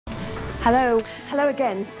Hello, hello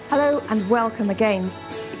again. Hello and welcome again.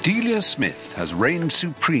 Delia Smith has reigned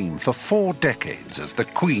supreme for 4 decades as the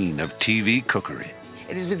queen of TV cookery.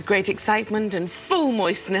 It is with great excitement and full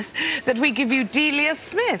moistness that we give you Delia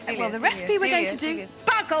Smith. Well, the recipe we're going to do...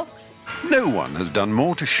 Sparkle! No one has done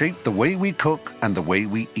more to shape the way we cook and the way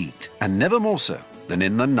we eat, and never more so than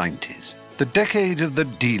in the 90s. The decade of the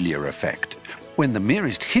Delia effect, when the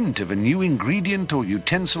merest hint of a new ingredient or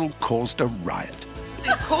utensil caused a riot.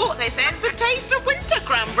 In court, they say it's the taste of winter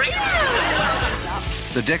cranberry.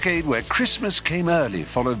 The decade where Christmas came early,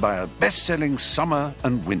 followed by a best-selling summer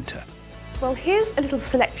and winter. Well, here's a little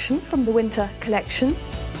selection from the winter collection.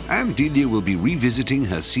 And Delia will be revisiting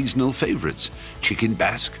her seasonal favourites: chicken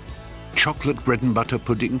basque, chocolate bread and butter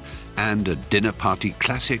pudding, and a dinner party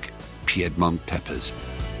classic, Piedmont peppers.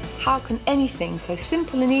 How can anything so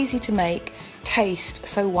simple and easy to make taste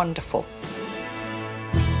so wonderful?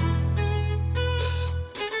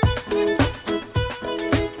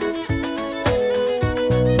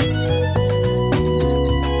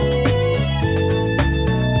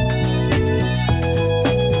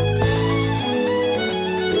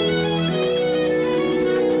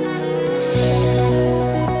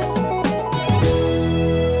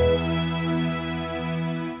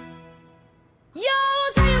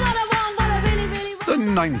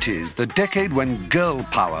 The 90s, the decade when girl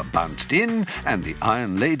power bounced in and the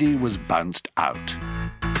Iron Lady was bounced out.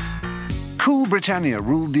 Cool Britannia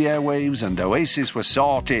ruled the airwaves and Oasis were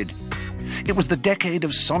sorted. It was the decade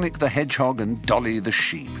of Sonic the Hedgehog and Dolly the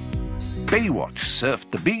Sheep. Baywatch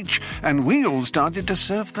surfed the beach and we all started to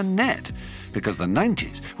surf the net, because the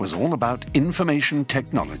 90s was all about information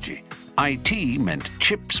technology. IT meant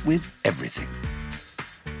chips with everything.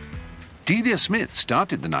 Delia Smith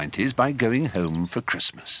started the 90s by going home for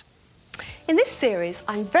Christmas. In this series,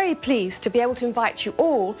 I'm very pleased to be able to invite you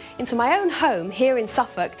all into my own home here in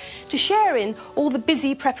Suffolk to share in all the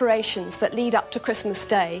busy preparations that lead up to Christmas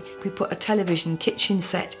Day. We put a television kitchen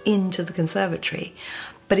set into the conservatory,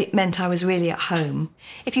 but it meant I was really at home.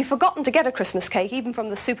 If you've forgotten to get a Christmas cake, even from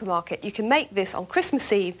the supermarket, you can make this on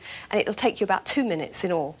Christmas Eve and it'll take you about 2 minutes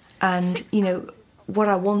in all. And, you know, what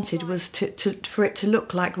I wanted was for it to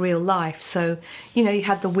look like real life. So, you know, you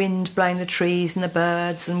had the wind blowing the trees and the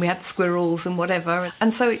birds, and we had squirrels and whatever.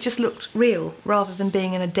 And so it just looked real, rather than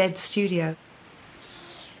being in a dead studio.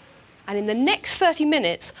 And in the next 30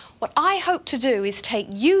 minutes, what I hope to do is take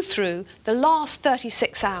you through the last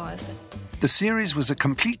 36 hours. The series was a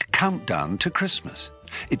complete countdown to Christmas.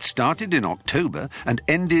 It started in October and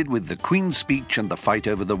ended with the Queen's speech and the fight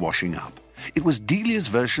over the washing up. It was Delia's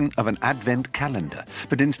version of an advent calendar,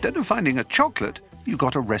 but instead of finding a chocolate, you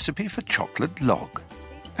got a recipe for chocolate log.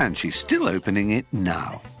 And she's still opening it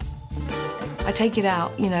now. I take it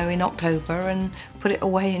out, you know, in October and put it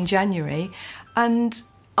away in January, and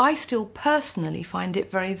I still personally find it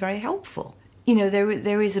very, very helpful. You know,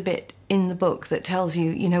 there is a bit in the book that tells you,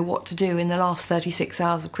 you know, what to do in the last 36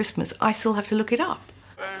 hours of Christmas. I still have to look it up.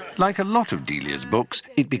 Like a lot of Delia's books,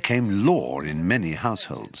 it became law in many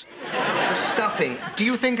households. Stuffing. Do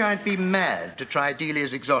you think I'd be mad to try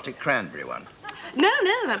Delia's exotic cranberry one? No,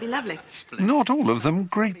 that'd be lovely. Not all of them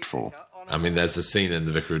grateful. I mean, there's a scene in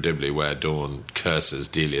The Vicar of Dibley where Dawn curses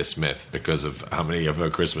Delia Smith because of how many of her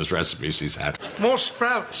Christmas recipes she's had. More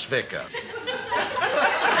sprouts, Vicar.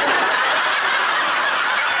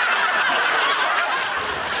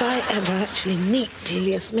 If I ever actually meet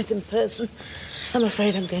Delia Smith in person, I'm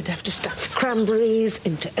afraid I'm going to have to stuff cranberries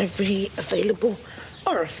into every available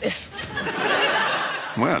orifice.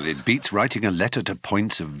 Well, it beats writing a letter to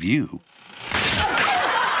Points of View.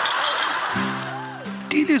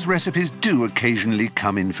 Delia's recipes do occasionally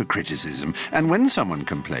come in for criticism, and when someone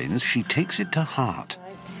complains, she takes it to heart.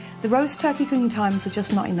 The roast turkey cooking times are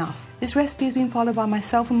just not enough. This recipe has been followed by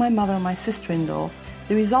myself and my mother and my sister-in-law.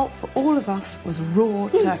 The result for all of us was raw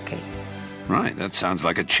turkey. Right, that sounds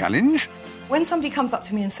like a challenge. When somebody comes up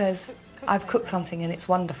to me and says, I've cooked something and it's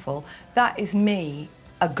wonderful, that is me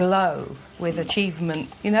aglow with achievement,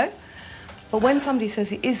 you know? But when somebody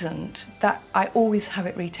says it isn't, that I always have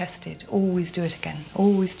it retested, always do it again,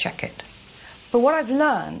 always check it. But what I've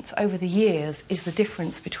learned over the years is the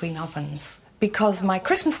difference between ovens. Because my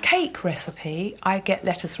Christmas cake recipe, I get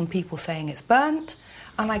letters from people saying it's burnt,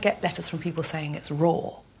 and I get letters from people saying it's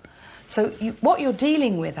raw. So what you're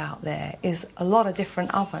dealing with out there is a lot of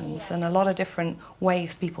different ovens and a lot of different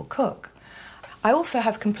ways people cook. I also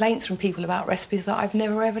have complaints from people about recipes that I've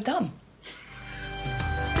never ever done.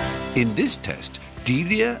 In this test,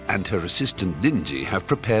 Delia and her assistant Lindsay have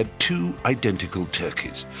prepared 2 identical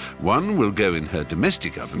turkeys. One will go in her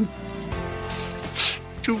domestic oven,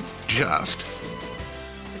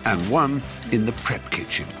 and one in the prep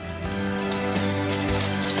kitchen.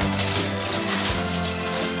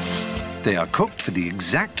 They are cooked for the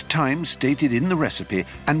exact time stated in the recipe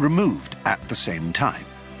and removed at the same time.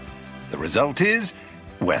 The result is,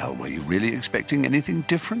 well, were you really expecting anything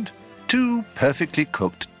different? 2 perfectly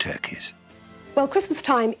cooked turkeys. Well, Christmas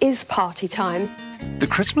time is party time. The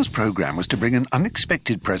Christmas programme was to bring an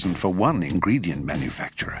unexpected present for one ingredient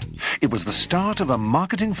manufacturer. It was the start of a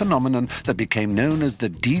marketing phenomenon that became known as the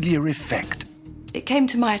Delia effect. It came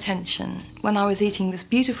to my attention when I was eating this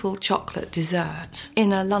beautiful chocolate dessert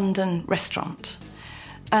in a London restaurant.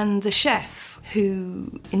 And the chef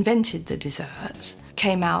who invented the dessert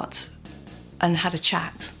came out and had a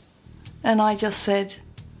chat. And I just said,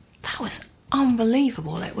 that was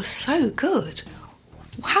unbelievable. It was so good.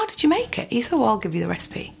 How did you make it? He said, well, I'll give you the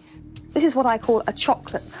recipe. This is what I call a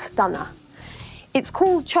chocolate stunner. It's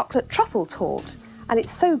called chocolate truffle torte, and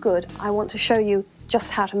it's so good I want to show you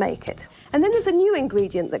just how to make it. And then there's a new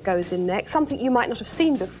ingredient that goes in next, something you might not have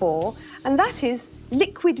seen before, and that is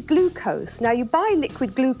liquid glucose. Now, you buy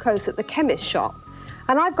liquid glucose at the chemist shop,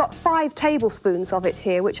 and I've got 5 tablespoons of it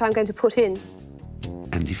here, which I'm going to put in.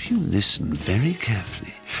 And if you listen very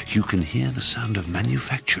carefully, you can hear the sound of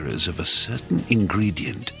manufacturers of a certain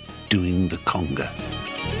ingredient doing the conga.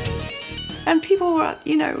 And people were,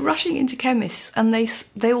 rushing into chemists, and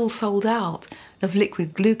they all sold out of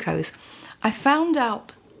liquid glucose. I found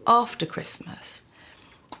out after Christmas,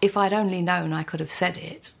 if I'd only known I could have said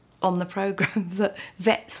it on the programme, that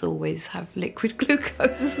vets always have liquid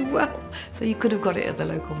glucose as well. So you could have got it at the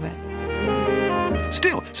local vet.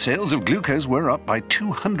 Still, sales of glucose were up by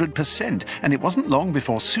 200%, and it wasn't long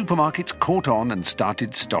before supermarkets caught on and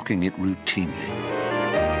started stocking it routinely.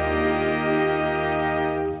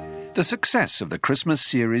 The success of the Christmas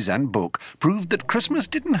series and book proved that Christmas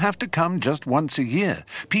didn't have to come just once a year.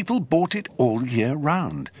 People bought it all year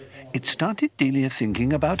round. It started Delia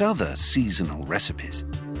thinking about other seasonal recipes.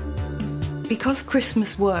 Because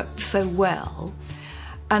Christmas worked so well,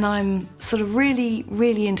 and I'm sort of really,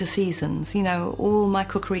 really into seasons, all my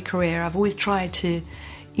cookery career, I've always tried to,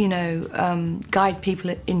 guide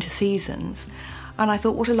people into seasons. And I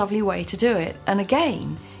thought, what a lovely way to do it. And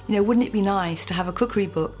again, wouldn't it be nice to have a cookery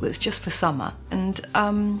book that's just for summer? And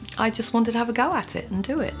I just wanted to have a go at it and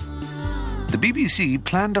do it. The BBC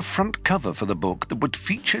planned a front cover for the book that would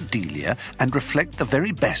feature Delia and reflect the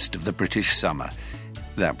very best of the British summer.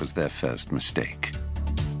 That was their first mistake.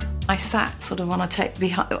 I sat sort of on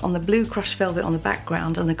the blue crushed velvet on the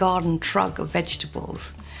background and the garden trug of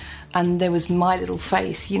vegetables. And there was my little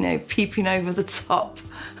face, peeping over the top.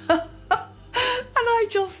 I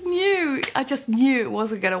just knew it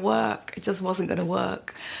wasn't going to work. It just wasn't going to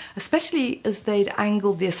work. Especially as they'd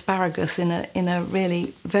angled the asparagus in a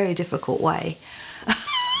really very difficult way.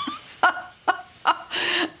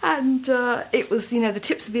 And it was, the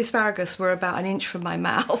tips of the asparagus were about an inch from my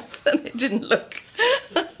mouth, and it didn't look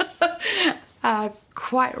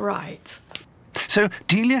quite right. So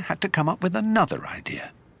Delia had to come up with another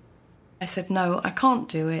idea. I said, no, I can't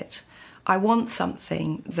do it. I want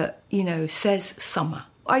something that, says summer.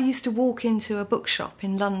 I used to walk into a bookshop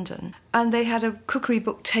in London, and they had a cookery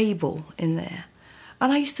book table in there.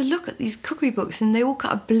 And I used to look at these cookery books, and they all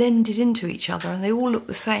kind of blended into each other, and they all looked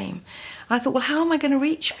the same. And I thought, well, how am I going to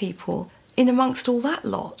reach people in amongst all that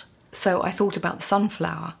lot? So I thought about the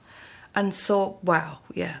sunflower and saw, wow,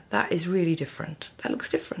 yeah, that is really different. That looks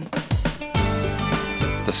different.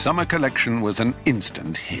 The summer collection was an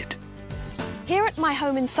instant hit. Here at my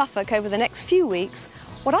home in Suffolk over the next few weeks,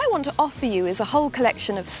 what I want to offer you is a whole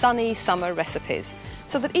collection of sunny summer recipes,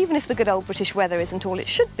 so that even if the good old British weather isn't all it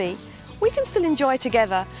should be, we can still enjoy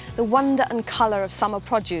together the wonder and colour of summer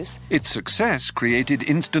produce. Its success created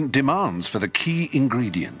instant demands for the key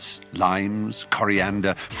ingredients. Limes,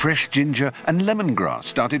 coriander, fresh ginger and lemongrass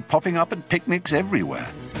started popping up at picnics everywhere.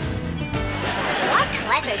 Quite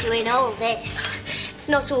clever doing all this. It's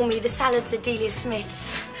not all me, the salads are Delia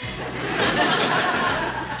Smith's.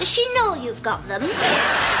 Does she know you've got them?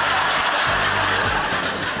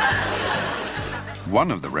 One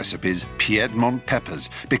of the recipes, Piedmont peppers,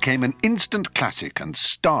 became an instant classic and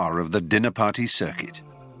star of the dinner party circuit.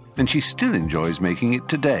 And she still enjoys making it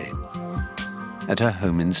today, at her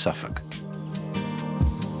home in Suffolk.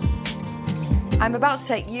 I'm about to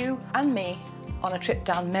take you and me on a trip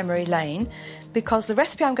down memory lane, because the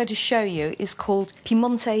recipe I'm going to show you is called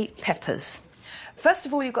Piedmont peppers. First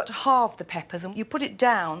of all, you've got to halve the peppers, and you put it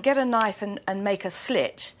down, get a knife and make a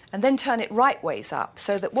slit, and then turn it right ways up,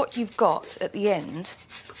 so that what you've got at the end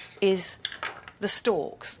is the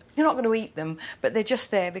stalks. You're not going to eat them, but they're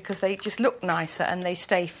just there because they just look nicer and they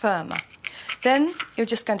stay firmer. Then you're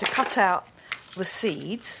just going to cut out the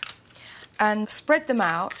seeds, and spread them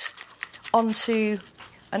out onto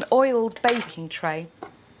an oiled baking tray.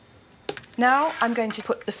 Now I'm going to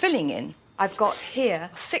put the filling in. I've got here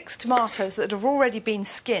 6 tomatoes that have already been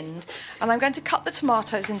skinned, and I'm going to cut the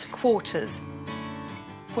tomatoes into quarters.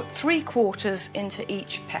 Put 3 quarters into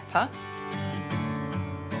each pepper.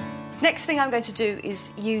 Next thing I'm going to do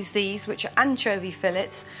is use these, which are anchovy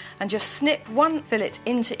fillets, and just snip 1 fillet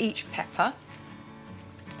into each pepper.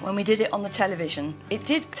 When we did it on the television, it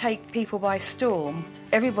did take people by storm.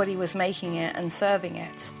 Everybody was making it and serving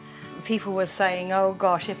it. People were saying, oh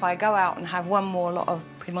gosh, if I go out and have 1 more lot of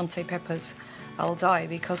Piemonte peppers, I'll die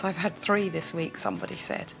because I've had 3 this week, somebody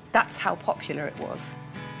said. That's how popular it was.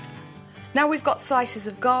 Now we've got slices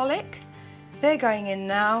of garlic. They're going in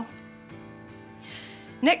now.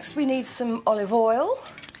 Next we need some olive oil,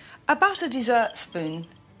 about a dessert spoon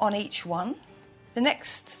on each one. The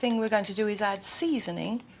next thing we're going to do is add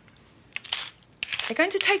seasoning. They're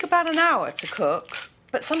going to take about an hour to cook,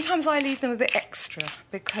 but sometimes I leave them a bit extra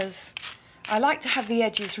because I like to have the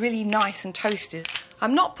edges really nice and toasted.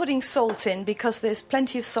 I'm not putting salt in because there's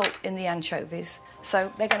plenty of salt in the anchovies,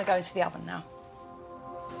 so they're going to go into the oven now.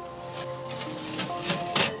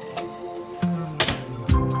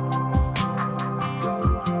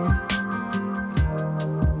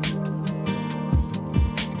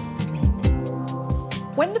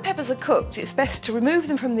 When the peppers are cooked, it's best to remove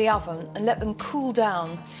them from the oven and let them cool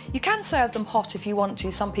down. You can serve them hot if you want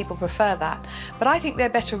to, some people prefer that, but I think they're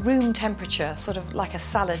better room temperature, sort of like a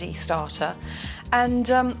salad-y starter.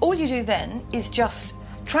 And all you do then is just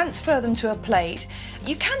transfer them to a plate.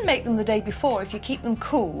 You can make them the day before if you keep them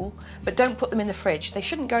cool, but don't put them in the fridge. They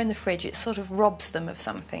shouldn't go in the fridge, it sort of robs them of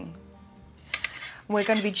something. We're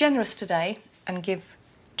going to be generous today and give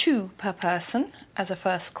 2 per person as a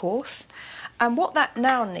first course. And what that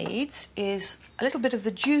now needs is a little bit of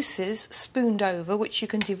the juices spooned over, which you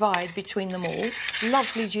can divide between them all.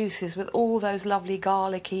 Lovely juices with all those lovely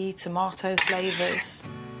garlicky tomato flavours.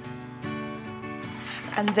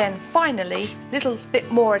 And then finally, a little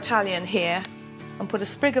bit more Italian here, and put a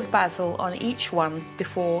sprig of basil on each one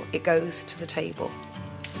before it goes to the table.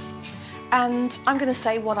 And I'm going to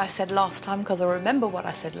say what I said last time, because I remember what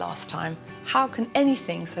I said last time. How can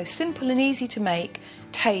anything so simple and easy to make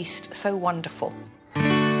taste so wonderful?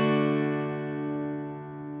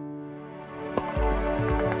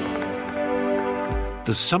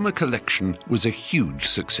 The summer collection was a huge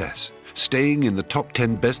success, staying in the top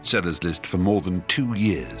 10 bestsellers list for more than 2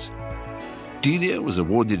 years. Delia was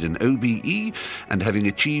awarded an OBE, and having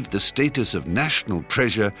achieved the status of national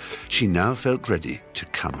treasure, she now felt ready to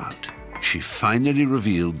come out. She finally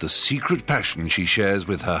revealed the secret passion she shares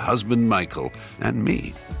with her husband Michael and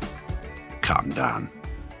me. Calm down.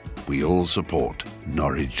 We all support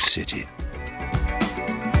Norwich City.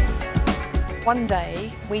 One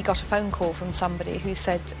day, we got a phone call from somebody who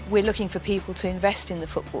said, we're looking for people to invest in the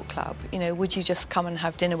football club. You know, would you just come and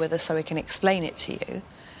have dinner with us so we can explain it to you?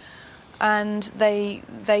 And they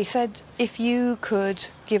said, if you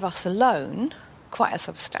could give us a loan, quite a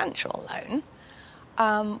substantial loan,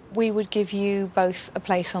 we would give you both a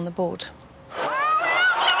place on the board.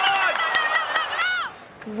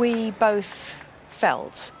 We both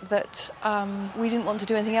felt that we didn't want to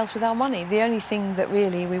do anything else with our money. The only thing that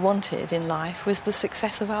really we wanted in life was the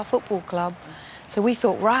success of our football club. So we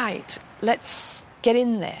thought, right, let's get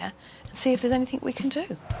in there and see if there's anything we can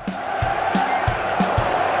do.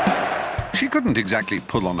 She couldn't exactly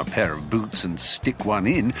pull on a pair of boots and stick one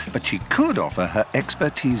in, but she could offer her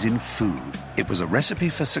expertise in food. It was a recipe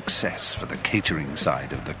for success for the catering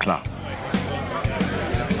side of the club.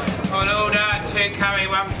 On order, 2 curry,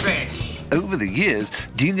 1 fish. Over the years,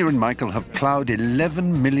 Delia and Michael have ploughed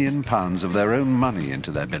 £11 million of their own money into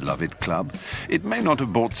their beloved club. It may not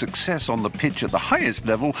have brought success on the pitch at the highest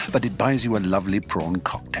level, but it buys you a lovely prawn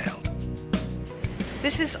cocktail.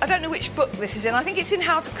 This is, I don't know which book this is in. I think it's in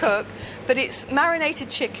How to Cook, but it's marinated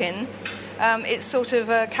chicken. It's sort of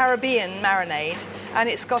a Caribbean marinade, and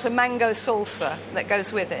it's got a mango salsa that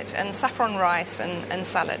goes with it, and saffron rice and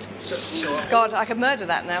salad. God, I could murder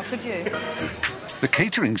that now, could you? The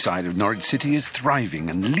catering side of Norwich City is thriving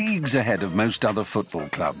and leagues ahead of most other football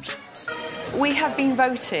clubs. We have been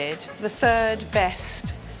voted the 3rd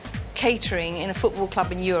best catering in a football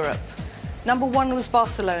club in Europe. Number 1 was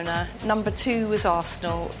Barcelona, number 2 was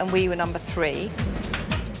Arsenal, and we were number 3.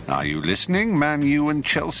 Are you listening, Man U and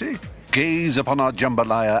Chelsea? Gaze upon our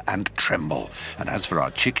jambalaya and tremble. And as for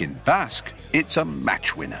our chicken basque, it's a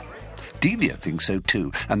match winner. Delia thinks so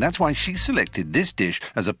too, and that's why she selected this dish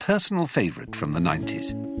as a personal favourite from the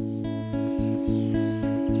 90s.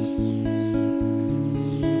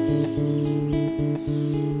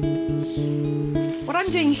 What I'm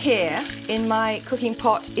I'm doing here in my cooking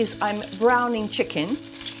pot is I'm browning chicken.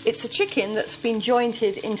 It's a chicken that's been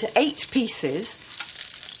jointed into 8 pieces.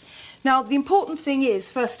 Now, the important thing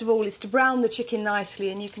is, first of all, is to brown the chicken nicely,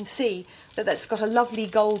 and you can see that that's got a lovely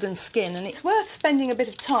golden skin, and it's worth spending a bit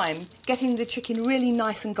of time getting the chicken really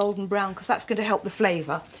nice and golden brown, because that's going to help the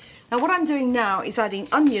flavour. Now, what I'm doing now is adding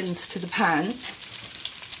onions to the pan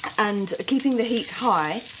and keeping the heat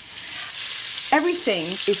high. Everything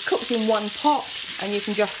is cooked in one pot, and you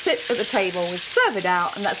can just sit at the table, serve it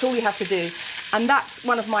out, and that's all you have to do. And that's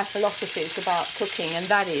one of my philosophies about cooking, and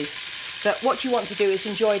that is that what you want to do is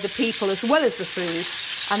enjoy the people as well as the food,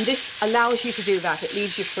 and this allows you to do that. It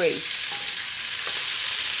leaves you free.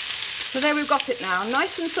 So there we've got it now,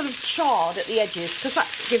 nice and sort of charred at the edges, because that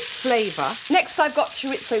gives flavour. Next I've got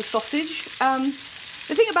chorizo sausage.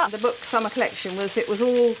 The thing about the book Summer Collection was it was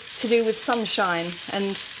all to do with sunshine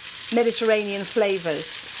and Mediterranean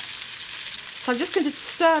flavours. So I'm just going to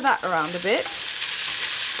stir that around a bit.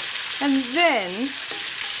 And then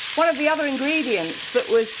one of the other ingredients that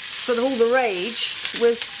was sort of all the rage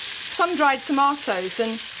was sun-dried tomatoes,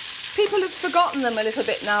 and people have forgotten them a little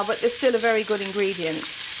bit now, but they're still a very good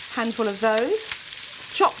ingredient. Handful of those.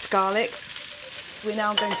 Chopped garlic. We're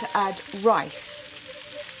now going to add rice.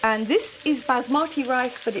 And this is basmati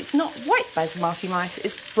rice, but it's not white basmati rice,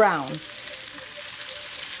 it's brown.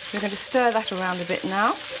 We're going to stir that around a bit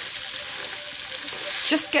now.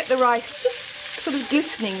 Just get the rice just sort of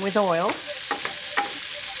glistening with oil.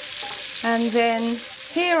 And then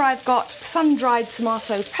here I've got sun-dried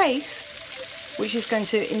tomato paste, which is going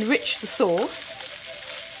to enrich the sauce.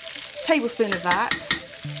 A tablespoon of that.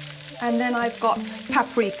 And then I've got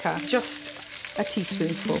paprika, just a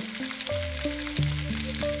teaspoonful.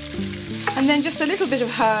 And then just a little bit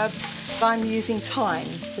of herbs. I'm using thyme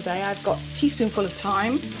today. I've got a teaspoonful of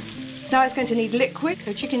thyme. Now it's going to need liquid,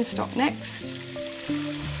 so chicken stock next.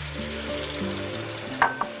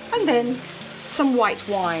 And then some white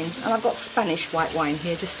wine. And I've got Spanish white wine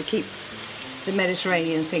here just to keep the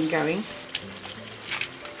Mediterranean thing going.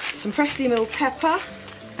 Some freshly milled pepper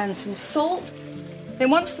and some salt. Then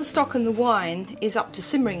once the stock and the wine is up to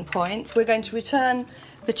simmering point, we're going to return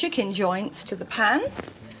the chicken joints to the pan.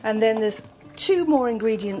 And then there's 2 more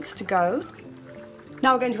ingredients to go.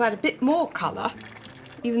 Now we're going to add a bit more colour,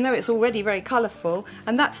 even though it's already very colourful,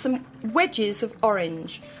 and that's some wedges of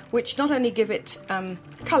orange, which not only give it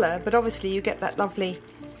colour, but obviously you get that lovely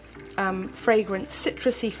fragrant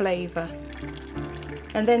citrusy flavour.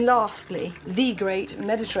 And then lastly, the great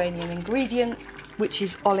Mediterranean ingredient, which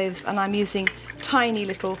is olives, and I'm using tiny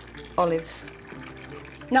little olives.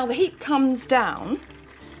 Now the heat comes down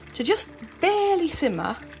to just barely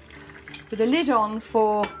simmer with the lid on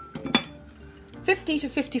for 50 to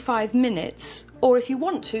 55 minutes, or if you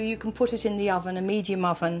want to, you can put it in the oven, a medium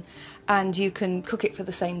oven, and you can cook it for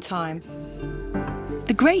the same time.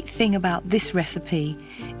 The great thing about this recipe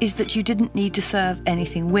is that you didn't need to serve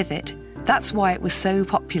anything with it. That's why it was so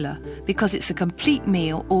popular, because it's a complete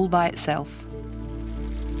meal all by itself.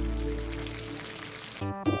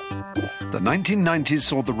 The 1990s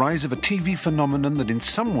saw the rise of a TV phenomenon that in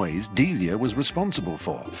some ways Delia was responsible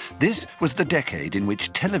for. This was the decade in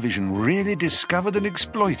which television really discovered and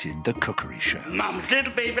exploited the cookery show. Mama's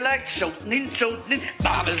little baby likes shortening.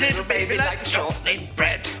 Mama's little baby likes shortening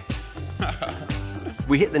bread.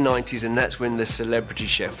 We hit the 90s, and that's when the celebrity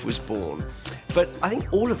chef was born. But I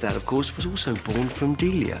think all of that, of course, was also born from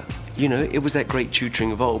Delia. You know, it was that great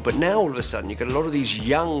tutoring of old. But now, all of a sudden, you've got a lot of these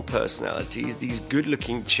young personalities, these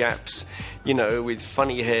good-looking chaps, you know, with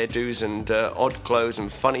funny hairdos and odd clothes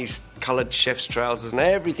and funny coloured chef's trousers and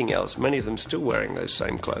everything else. Many of them still wearing those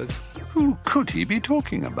same clothes. Who could he be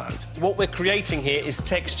talking about? What we're creating here is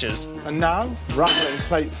textures. And now, rattling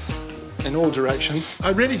plates in all directions.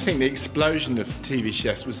 I really think the explosion of TV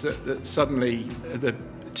chefs was that suddenly the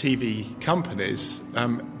TV companies,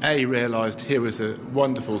 A, realised here was a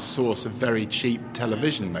wonderful source of very cheap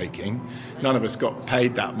television making. None of us got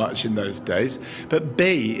paid that much in those days. But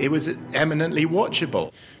B, it was eminently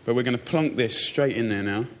watchable. But we're going to plonk this straight in there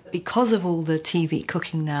now. Because of all the TV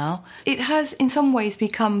cooking now, it has in some ways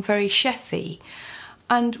become very chefy.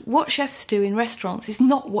 And what chefs do in restaurants is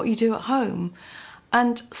not what you do at home.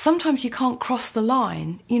 And sometimes you can't cross the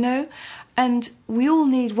line, you know? And we all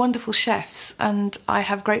need wonderful chefs, and I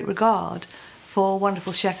have great regard for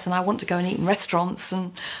wonderful chefs, and I want to go and eat in restaurants,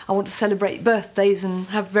 and I want to celebrate birthdays and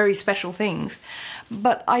have very special things.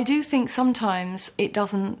 But I do think sometimes it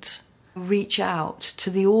doesn't reach out to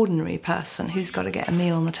the ordinary person who's got to get a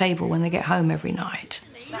meal on the table when they get home every night.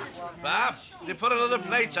 Bob, you put another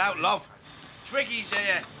plate out, love. Twiggy's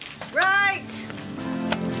here. Right.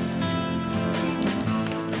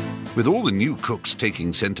 With all the new cooks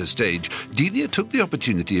taking centre stage, Delia took the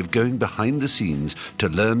opportunity of going behind the scenes to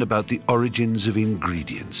learn about the origins of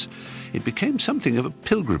ingredients. It became something of a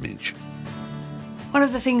pilgrimage. One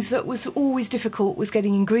of the things that was always difficult was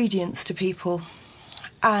getting ingredients to people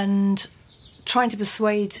and trying to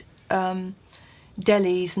persuade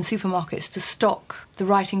delis and supermarkets to stock the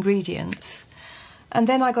right ingredients. And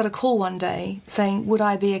then I got a call one day saying, would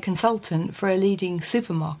I be a consultant for a leading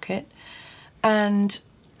supermarket? And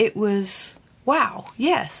it was, wow,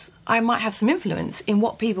 yes, I might have some influence in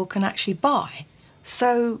what people can actually buy.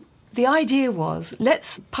 So the idea was,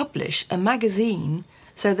 let's publish a magazine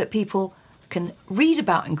so that people can read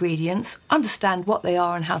about ingredients, understand what they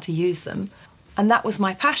are and how to use them. And that was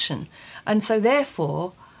my passion. And so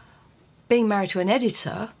therefore, being married to an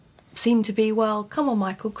editor seemed to be, well, come on,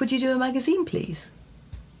 Michael, could you do a magazine, please?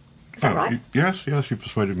 Is that right? Yes, you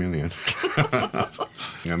persuaded me in the end.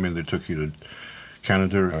 I mean, they took you to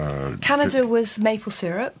Canada. Canada was maple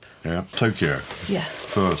syrup. Yeah, Tokyo. Yeah.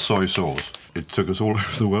 For soy sauce. It took us all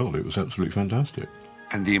over the world. It was absolutely fantastic.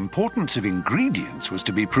 And the importance of ingredients was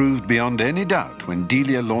to be proved beyond any doubt when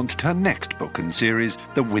Delia launched her next book and series,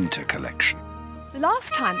 The Winter Collection. The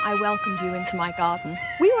last time I welcomed you into my garden,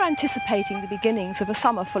 we were anticipating the beginnings of a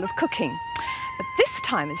summer full of cooking. But this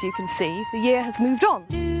time, as you can see, the year has moved on.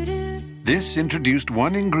 This introduced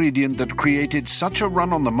one ingredient that created such a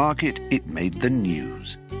run on the market, it made the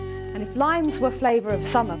news. And if limes were flavour of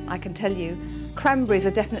summer, I can tell you, cranberries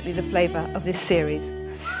are definitely the flavour of this series.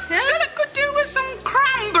 Still, it could do with some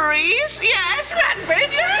cranberries. Yes,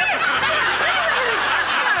 cranberries, yes.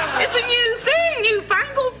 It's a new thing,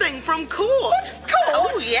 newfangled thing from Court.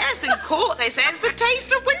 Oh, yes, in Court they say it's the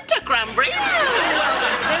taste of winter cranberry.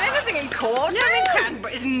 Anything in Court? No. In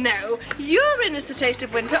cranberries? No. Urine is the taste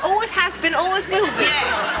of winter. Always has been, always will be.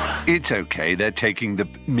 Yes. It's okay, they're taking the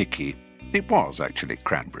mickey. It was actually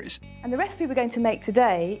cranberries. And the recipe we're going to make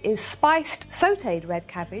today is spiced sautéed red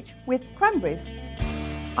cabbage with cranberries.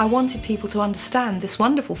 I wanted people to understand this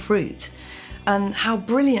wonderful fruit and how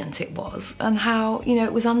brilliant it was and how,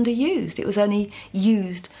 it was underused. It was only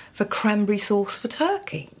used for cranberry sauce for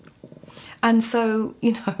turkey. And so,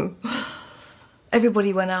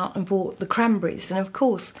 everybody went out and bought the cranberries. And, of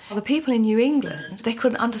course, the people in New England, they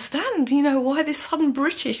couldn't understand, why this sudden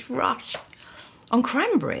British rush on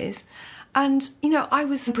cranberries. And, I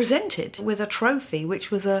was presented with a trophy,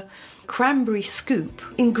 which was a cranberry scoop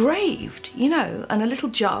engraved, and a little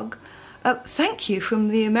jug. Thank you from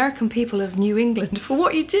the American people of New England for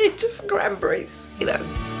what you did for cranberries,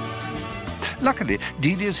 Luckily,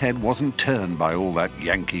 Delia's head wasn't turned by all that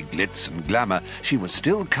Yankee glitz and glamour. She was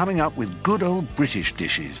still coming up with good old British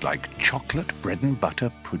dishes like chocolate bread and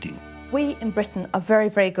butter pudding. We in Britain are very,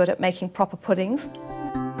 very good at making proper puddings.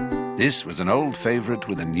 This was an old favourite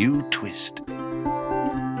with a new twist.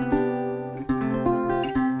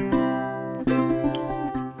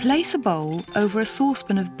 Place a bowl over a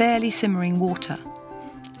saucepan of barely simmering water.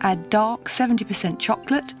 Add dark 70%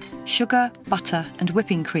 chocolate, sugar, butter and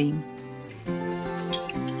whipping cream.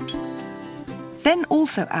 Then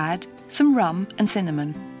also add some rum and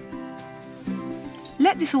cinnamon.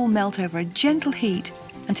 Let this all melt over a gentle heat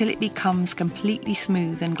until it becomes completely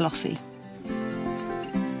smooth and glossy.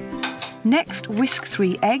 Next, whisk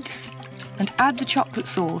 3 eggs and add the chocolate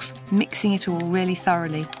sauce, mixing it all really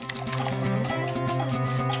thoroughly.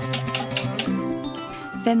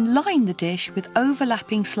 Then line the dish with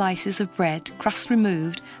overlapping slices of bread, crust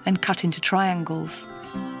removed and cut into triangles.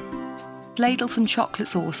 Ladle some chocolate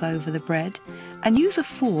sauce over the bread and use a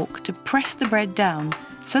fork to press the bread down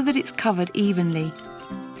so that it's covered evenly.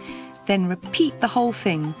 Then repeat the whole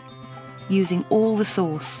thing, using all the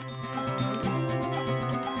sauce.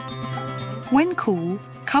 When cool,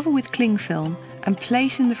 cover with cling film and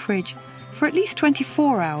place in the fridge for at least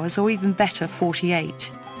 24 hours or even better,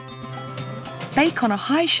 48. Bake on a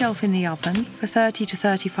high shelf in the oven for 30 to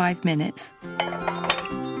 35 minutes.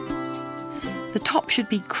 The top should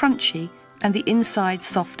be crunchy and the inside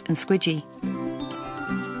soft and squidgy.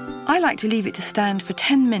 I like to leave it to stand for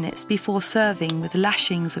 10 minutes before serving with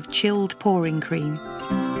lashings of chilled pouring cream.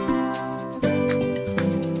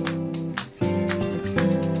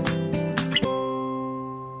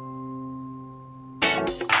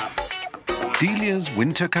 Delia's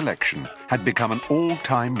Winter Collection had become an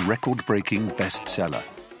all-time record-breaking bestseller,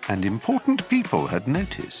 and important people had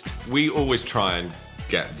noticed. We always try and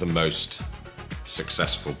get the most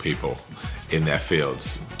successful people in their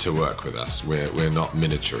fields to work with us. We're not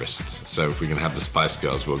miniaturists, so if we can have the Spice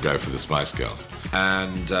Girls, we'll go for the Spice Girls.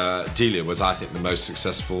 And Delia was, I think, the most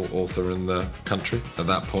successful author in the country at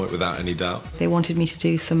that point, without any doubt. They wanted me to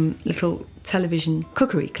do some little television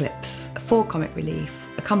cookery clips for Comic Relief,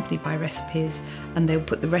 accompanied by recipes, and they would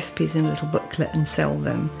put the recipes in a little booklet and sell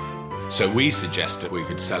them. So we suggested we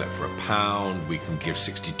could sell it for £1, we can give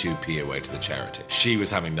 62p away to the charity. She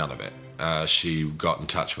was having none of it. She got in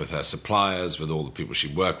touch with her suppliers, with all the people she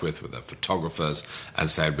worked with her photographers, and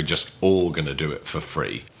said, we're just all going to do it for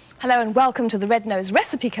free. Hello and welcome to the Red Nose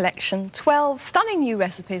Recipe Collection. 12 stunning new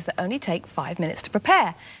recipes that only take 5 minutes to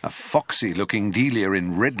prepare. A foxy-looking Delia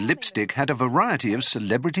in red lipstick had a variety of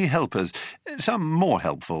celebrity helpers, some more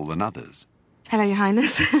helpful than others. Hello, Your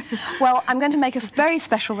Highness. Well, I'm going to make a very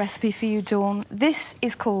special recipe for you, Dawn. This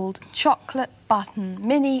is called chocolate button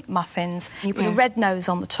mini muffins. You put a red nose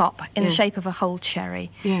on the top in the shape of a whole cherry.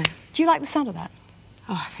 Yeah. Do you like the sound of that?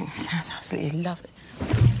 Oh, I think it sounds absolutely lovely.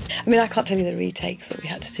 I mean, I can't tell you the retakes that we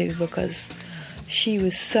had to do because she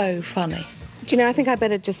was so funny. Do you know, I think I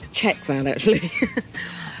better just check that, actually.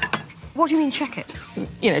 What do you mean, check it?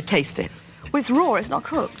 You know, taste it. Well, it's raw, it's not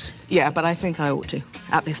cooked. Yeah, but I think I ought to,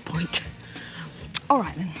 at this point. All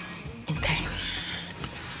right, then. OK.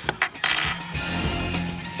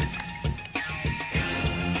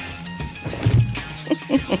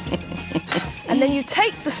 And then you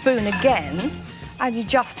take the spoon again and you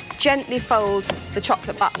just gently fold the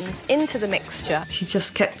chocolate buttons into the mixture. She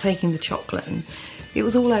just kept taking the chocolate and it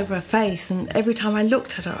was all over her face, and every time I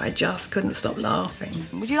looked at her, I just couldn't stop laughing.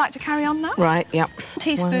 Would you like to carry on now? Right, yep.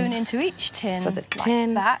 Teaspoon into each tin. For the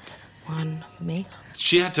tin. Like that. One for me.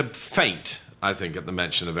 She had to faint, I think, at the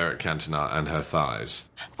mention of Eric Cantona and her thighs.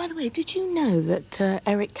 By the way, did you know that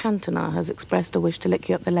Eric Cantona has expressed a wish to lick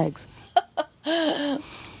you up the legs? I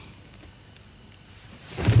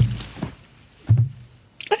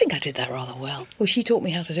think I did that rather well. Well, she taught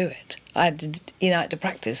me how to do it. I had to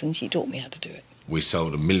practice, and she taught me how to do it. We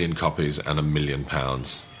sold 1 million copies and £1 million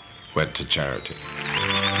went to charity.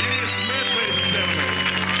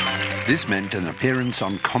 This meant an appearance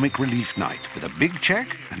on Comic Relief Night with a big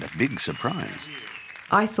cheque and a big surprise.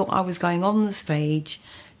 I thought I was going on the stage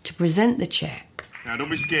to present the cheque. Now, don't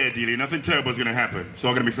be scared, Delia. Nothing terrible is going to happen. It's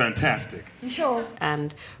all going to be fantastic. You sure?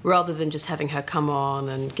 And rather than just having her come on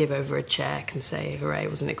and give over a cheque and say, hooray,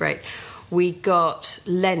 wasn't it great, we got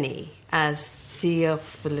Lenny as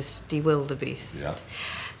Theophilus de Wildebeest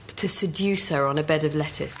to seduce her on a bed of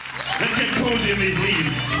lettuce. Let's get cozy in these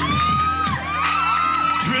leaves.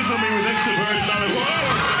 Drizzle me with extra virgin olive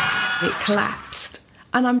oil. It collapsed.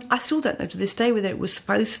 And I still don't know to this day whether it was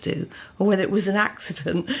supposed to or whether it was an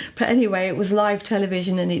accident. But anyway, it was live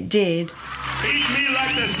television and it did. Eat me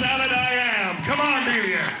like the salad I am. Come on,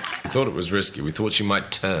 Delia. We thought it was risky. We thought she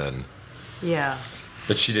might turn. Yeah.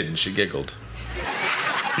 But she didn't. She giggled.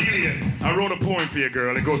 Delia, I wrote a poem for you,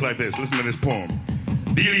 girl. It goes like this. Listen to this poem.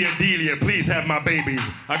 Delia, Delia, please have my babies.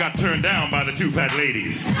 I got turned down by the 2 fat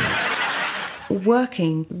ladies.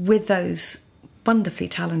 Working with those wonderfully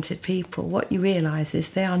talented people, what you realise is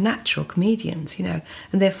they are natural comedians, you know,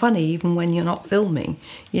 and they're funny even when you're not filming.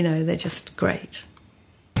 You know, they're just great.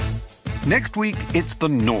 Next week, it's the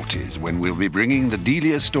noughties when we'll be bringing the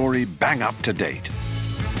Delia story bang up to date.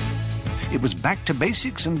 It was back to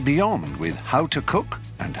basics and beyond with how to cook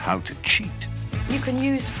and how to cheat. You can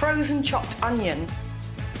use frozen chopped onion.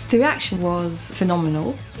 The reaction was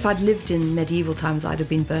phenomenal. If I'd lived in medieval times, I'd have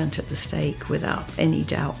been burnt at the stake without any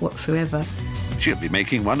doubt whatsoever. She'll be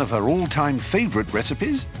making one of her all-time favourite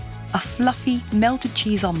recipes. A fluffy melted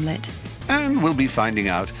cheese omelette. And we'll be finding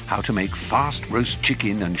out how to make fast roast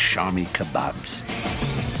chicken and shami kebabs.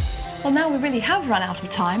 Well, now we really have run out of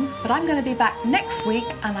time, but I'm going to be back next week,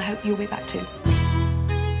 and I hope you'll be back too.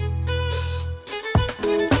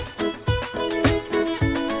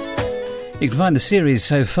 You can find the series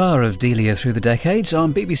so far of Delia through the decades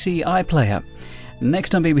on BBC iPlayer.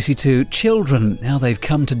 Next on BBC Two, children, how they've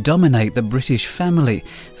come to dominate the British family.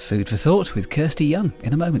 Food for thought with Kirsty Young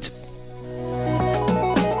in a moment.